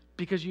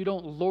 because you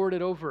don't lord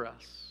it over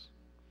us.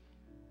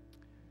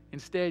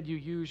 Instead, you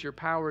use your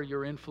power,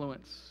 your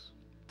influence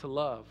to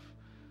love,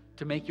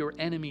 to make your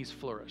enemies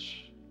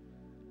flourish,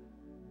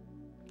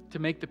 to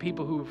make the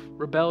people who've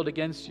rebelled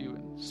against you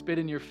and spit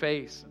in your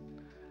face,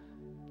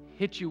 and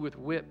hit you with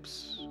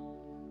whips,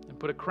 and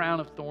put a crown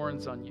of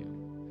thorns on you.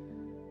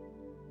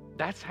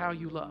 That's how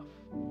you love.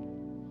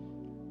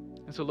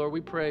 And so, Lord, we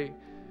pray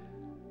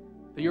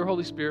that your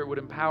Holy Spirit would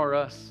empower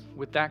us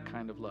with that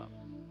kind of love.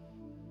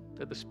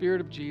 That the Spirit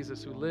of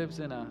Jesus who lives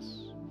in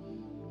us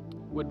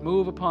would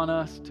move upon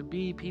us to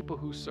be people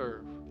who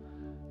serve.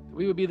 That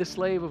we would be the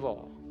slave of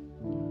all.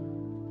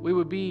 We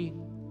would be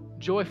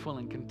joyful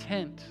and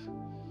content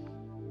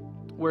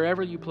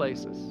wherever you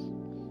place us.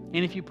 And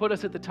if you put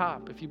us at the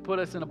top, if you put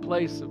us in a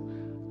place of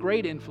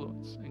great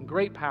influence and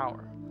great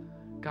power,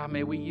 God,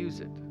 may we use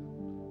it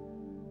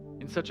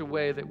in such a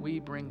way that we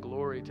bring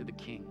glory to the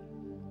King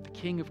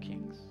of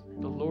Kings,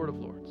 the Lord of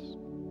Lords.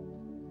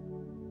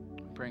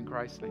 We pray in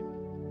Christ's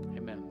name.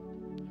 Amen.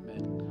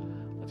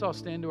 Amen. Let's all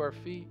stand to our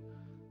feet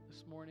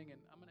this morning, and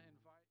I'm going to